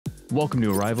Welcome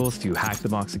new arrivals to Hack the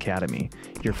Box Academy,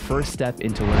 your first step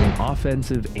into learning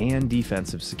offensive and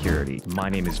defensive security. My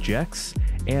name is Jex,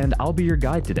 and I'll be your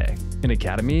guide today. In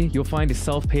Academy, you'll find a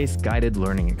self-paced guided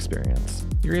learning experience.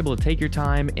 You're able to take your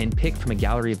time and pick from a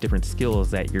gallery of different skills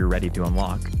that you're ready to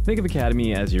unlock. Think of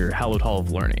Academy as your hallowed hall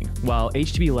of learning, while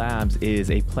HTB Labs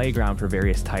is a playground for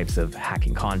various types of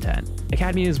hacking content.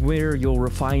 Academy is where you'll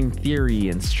refine theory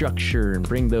and structure and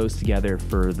bring those together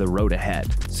for the road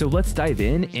ahead. So let's dive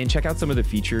in and check out some of the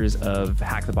features of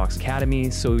Hack the Box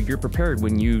Academy so you're prepared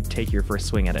when you take your first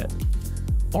swing at it.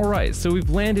 Alright, so we've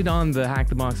landed on the Hack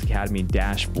the Box Academy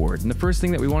dashboard, and the first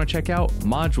thing that we want to check out,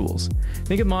 modules.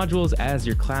 Think of modules as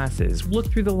your classes. Look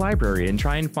through the library and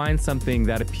try and find something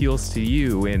that appeals to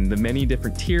you in the many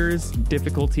different tiers,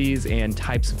 difficulties, and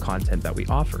types of content that we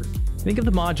offer. Think of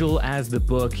the module as the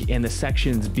book and the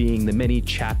sections being the many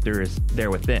chapters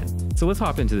there within. So let's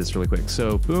hop into this really quick.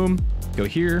 So boom, go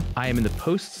here. I am in the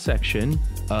post section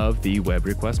of the web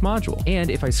request module. And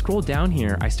if I scroll down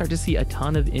here, I start to see a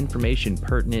ton of information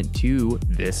pertinent to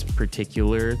this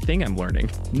particular thing I'm learning.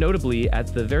 Notably,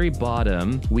 at the very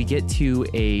bottom, we get to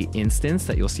a instance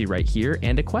that you'll see right here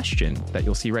and a question that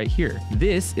you'll see right here.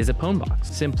 This is a pwn box.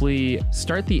 Simply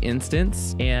start the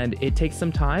instance and it takes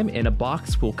some time and a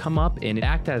box will come up and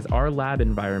act as our lab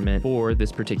environment for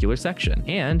this particular section.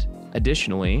 And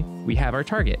additionally, we have our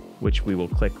target, which we will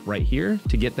click right here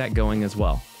to get that going as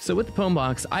well. So with the pwn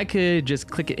box, I could just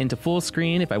click it into full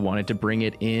screen if I wanted to bring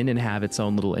it in and have its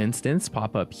own little instance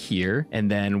pop up here and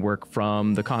then work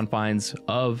from the confines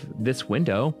of this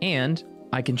window. And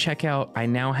I can check out, I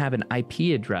now have an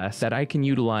IP address that I can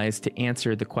utilize to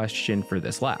answer the question for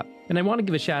this lab. And I want to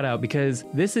give a shout out because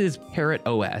this is Parrot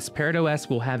OS. Parrot OS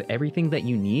will have everything that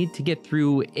you need to get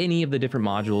through any of the different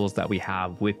modules that we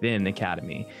have within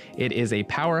Academy. It is a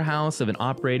powerhouse of an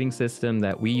operating system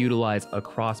that we utilize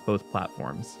across both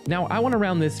platforms. Now, I want to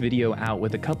round this video out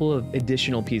with a couple of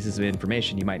additional pieces of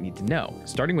information you might need to know,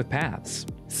 starting with paths.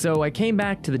 So I came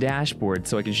back to the dashboard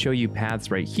so I can show you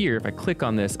paths right here. If I click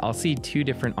on this, I'll see two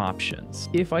different options.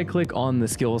 If I click on the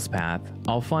skills path,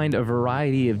 I'll find a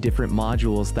variety of different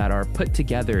modules that are put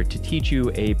together to teach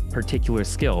you a particular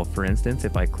skill. For instance,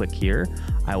 if I click here,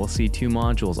 I will see two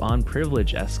modules on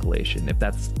privilege escalation, if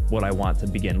that's what I want to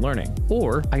begin learning.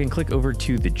 Or I can click over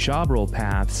to the job role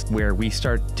paths where we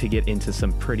start to get into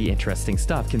some pretty interesting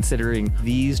stuff, considering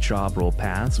these job role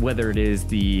paths, whether it is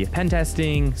the pen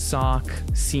testing, SOC,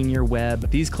 senior web,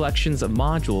 these collections of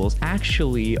modules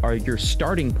actually are your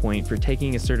starting point for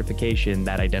taking a certification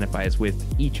that identifies with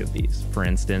each of these. For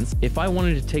instance, if I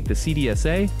wanted to take the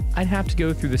CDSA, I'd have to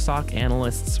go through the SOC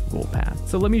Analyst's role path.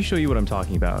 So let me show you what I'm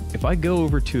talking about. If I go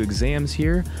over to exams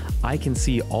here, I can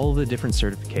see all the different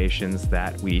certifications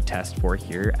that we test for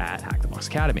here at Hack the Box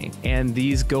Academy. And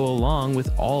these go along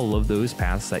with all of those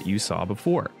paths that you saw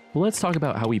before. Well, let's talk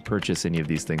about how we purchase any of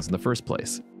these things in the first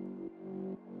place.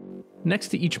 Next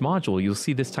to each module, you'll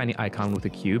see this tiny icon with a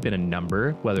cube and a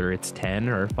number, whether it's 10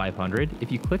 or 500.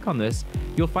 If you click on this,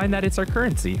 you'll find that it's our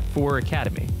currency for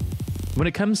Academy. When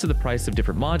it comes to the price of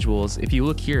different modules, if you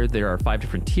look here, there are 5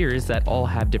 different tiers that all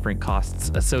have different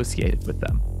costs associated with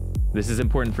them. This is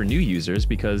important for new users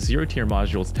because 0-tier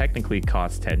modules technically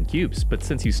cost 10 cubes, but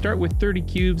since you start with 30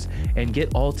 cubes and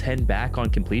get all 10 back on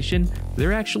completion,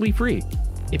 they're actually free.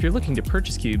 If you're looking to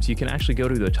purchase cubes, you can actually go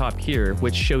to the top here,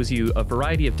 which shows you a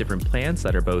variety of different plans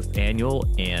that are both annual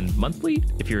and monthly.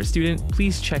 If you're a student,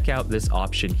 please check out this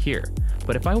option here.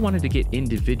 But if I wanted to get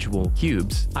individual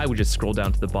cubes, I would just scroll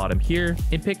down to the bottom here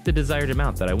and pick the desired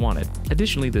amount that I wanted.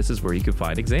 Additionally, this is where you can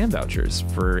find exam vouchers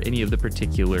for any of the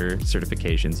particular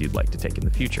certifications you'd like to take in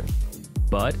the future.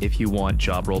 But if you want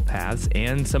job role paths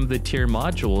and some of the tier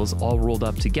modules all rolled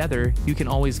up together, you can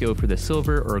always go for the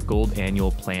silver or gold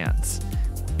annual plans.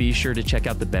 Be sure to check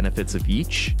out the benefits of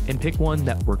each and pick one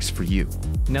that works for you.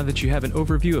 Now that you have an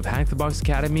overview of Hack the Box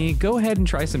Academy, go ahead and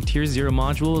try some Tier 0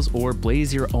 modules or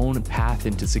blaze your own path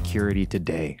into security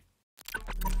today.